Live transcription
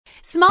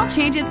Small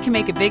changes can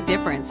make a big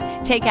difference.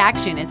 Take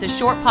Action is a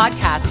short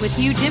podcast with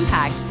huge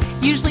impact.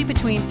 Usually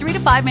between 3 to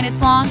 5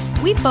 minutes long,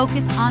 we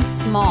focus on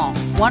small,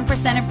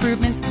 1%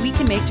 improvements we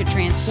can make to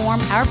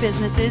transform our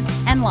businesses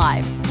and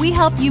lives. We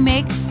help you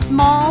make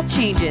small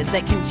changes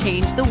that can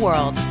change the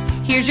world.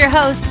 Here's your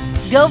host,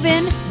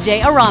 Govind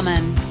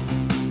Jayaraman.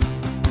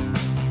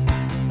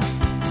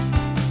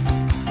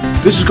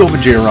 This is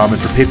Govind Jayaraman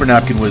for Paper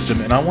Napkin Wisdom,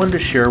 and I wanted to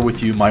share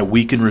with you my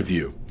week in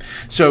review.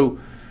 So,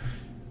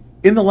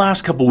 in the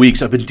last couple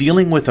weeks, I've been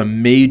dealing with a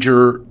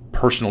major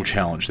personal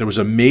challenge. There was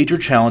a major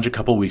challenge a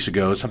couple weeks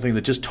ago, something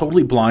that just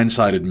totally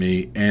blindsided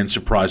me and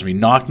surprised me,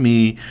 knocked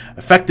me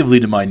effectively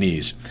to my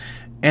knees.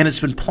 And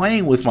it's been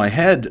playing with my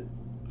head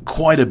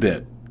quite a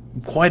bit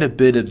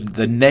of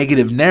the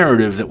negative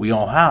narrative that we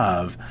all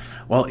have.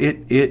 Well,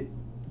 it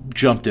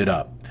jumped it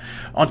up.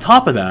 On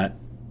top of that,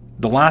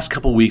 the last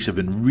couple weeks have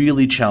been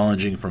really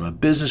challenging from a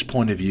business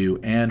point of view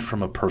and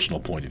from a personal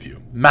point of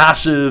view.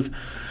 Massive,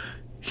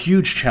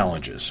 huge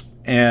challenges.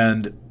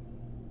 And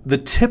the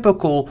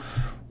typical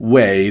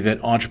way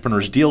that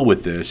entrepreneurs deal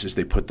with this is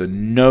they put the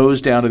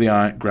nose down to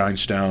the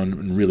grindstone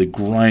and really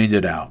grind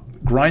it out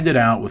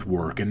with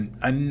work. And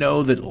I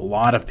know that a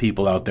lot of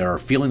people out there are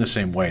feeling the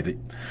same way, that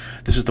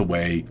this is the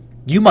way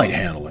you might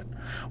handle it.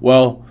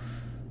 Well,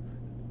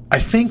 I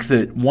think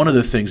that one of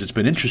the things that's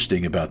been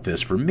interesting about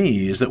this for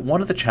me is that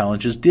one of the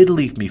challenges did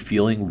leave me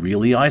feeling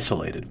really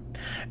isolated.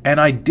 And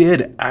I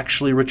did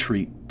actually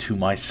retreat to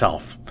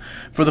myself.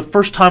 For the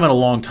first time in a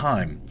long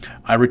time,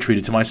 I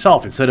retreated to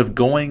myself instead of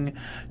going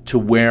to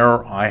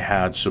where I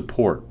had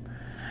support.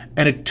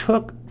 And it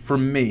took for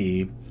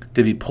me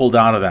to be pulled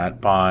out of that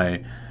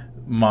by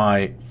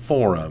my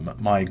forum,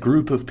 my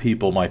group of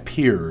people, my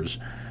peers,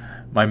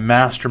 my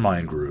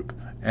mastermind group.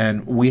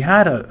 And we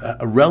had a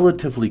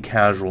relatively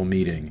casual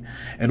meeting.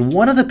 And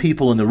one of the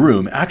people in the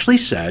room actually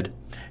said,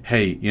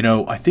 hey,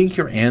 I think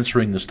you're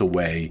answering this the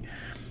way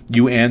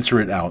you answer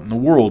it out in the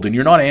world, and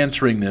you're not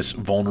answering this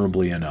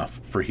vulnerably enough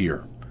for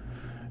here.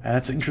 And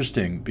that's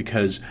interesting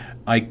because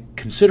I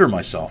consider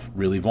myself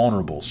really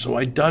vulnerable. So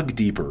I dug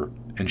deeper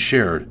and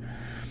shared.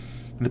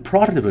 And the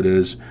product of it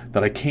is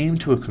that I came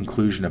to a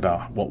conclusion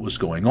about what was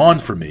going on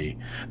for me,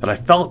 that I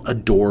felt a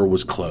door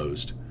was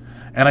closed.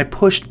 And I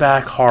pushed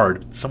back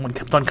hard. Someone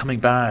kept on coming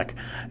back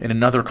in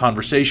another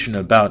conversation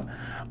about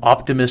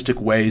optimistic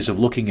ways of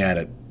looking at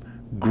it,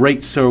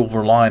 great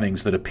silver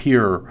linings that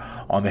appear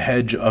on the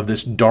edge of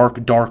this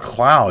dark, dark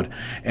cloud.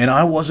 And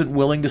I wasn't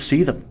willing to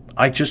see them.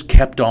 I just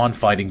kept on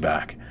fighting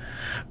back.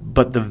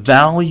 But the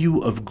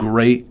value of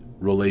great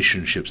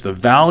relationships, the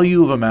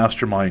value of a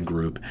mastermind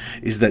group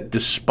is that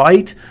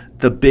despite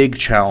the big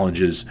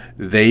challenges,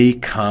 they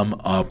come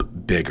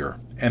up bigger.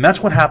 And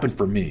that's what happened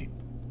for me.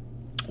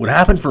 What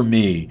happened for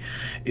me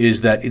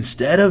is that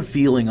instead of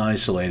feeling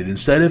isolated,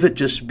 instead of it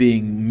just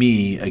being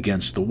me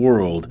against the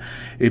world,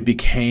 it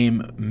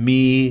became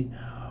me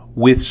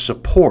with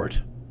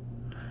support,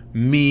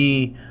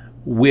 me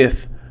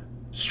with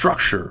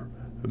structure,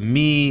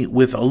 me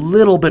with a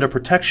little bit of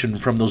protection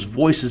from those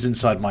voices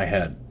inside my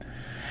head.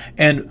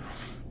 And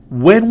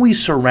when we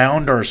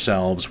surround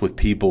ourselves with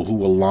people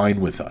who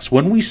align with us,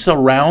 when we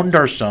surround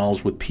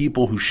ourselves with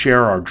people who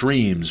share our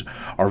dreams,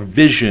 our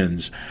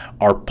visions,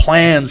 our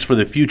plans for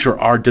the future,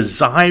 our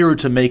desire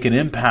to make an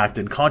impact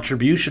and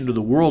contribution to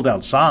the world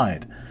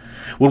outside,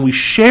 when we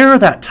share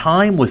that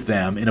time with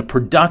them in a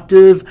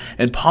productive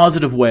and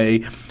positive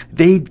way,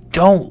 they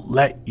don't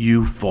let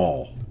you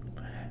fall.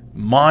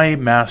 My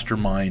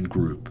mastermind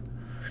group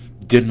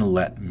didn't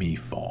let me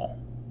fall.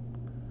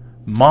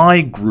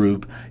 My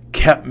group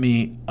kept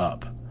me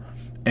up,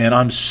 and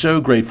I'm so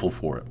grateful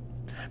for it,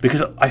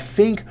 because I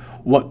think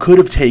what could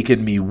have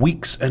taken me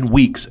weeks and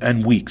weeks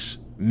and weeks,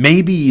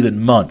 maybe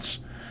even months,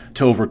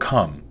 to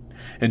overcome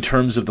in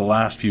terms of the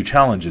last few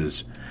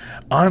challenges,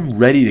 I'm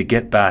ready to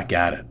get back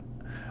at it.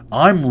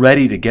 I'm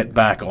ready to get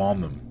back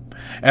on them,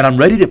 and I'm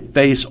ready to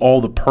face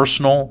all the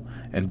personal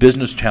and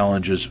business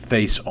challenges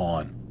face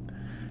on.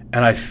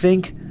 And I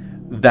think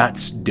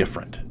that's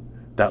different.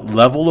 That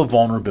level of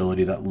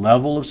vulnerability, that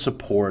level of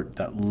support,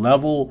 that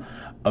level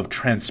of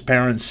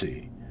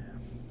transparency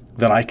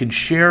that I can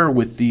share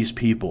with these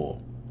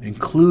people,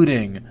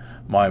 including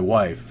my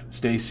wife,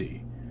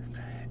 Stacy,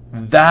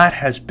 that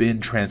has been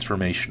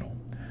transformational.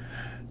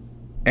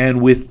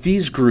 And with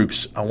these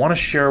groups, I want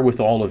to share with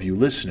all of you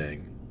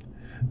listening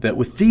that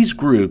with these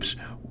groups,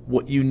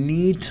 what you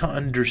need to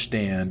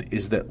understand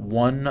is that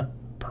one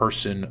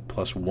person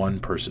plus one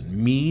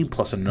person, me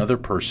plus another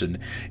person,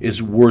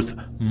 is worth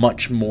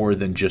much more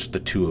than just the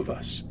two of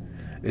us.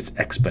 It's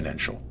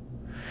exponential.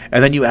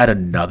 And then you add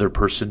another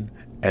person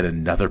and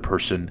another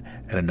person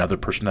and another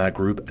person to that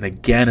group, and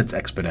again it's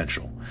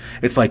exponential.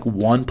 It's like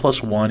 1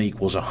 + 1 =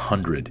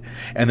 100,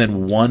 and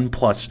then 1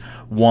 +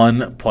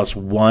 1 +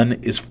 1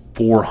 is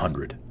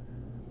 400.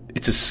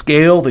 It's a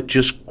scale that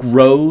just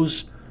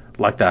grows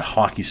like that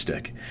hockey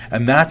stick.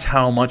 And that's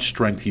how much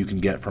strength you can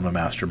get from a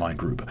mastermind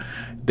group.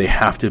 They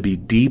have to be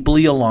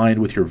deeply aligned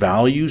with your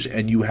values,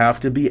 and you have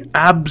to be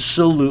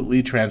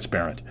absolutely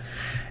transparent.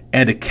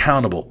 and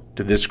accountable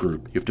to this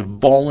group. You have to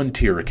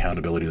volunteer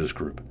accountability to this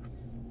group.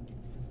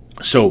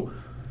 So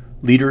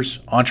leaders,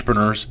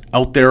 entrepreneurs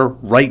out there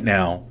right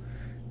now,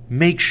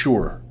 make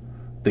sure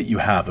that you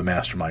have a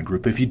mastermind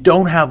group. If you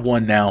don't have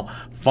one now,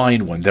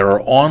 find one. There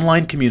are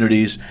online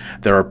communities.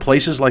 There are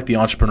places like the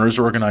Entrepreneurs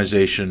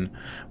Organization,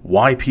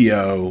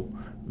 YPO,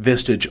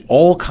 Vistage,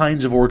 all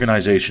kinds of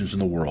organizations in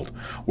the world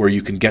where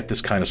you can get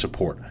this kind of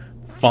support.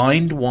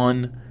 Find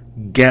one,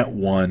 get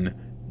one,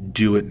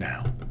 do it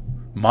now.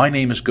 My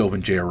name is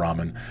Govind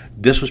Jayaraman.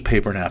 This was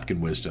Paper Napkin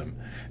Wisdom.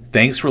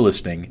 Thanks for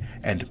listening,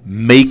 and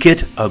make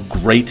it a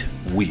great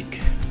week.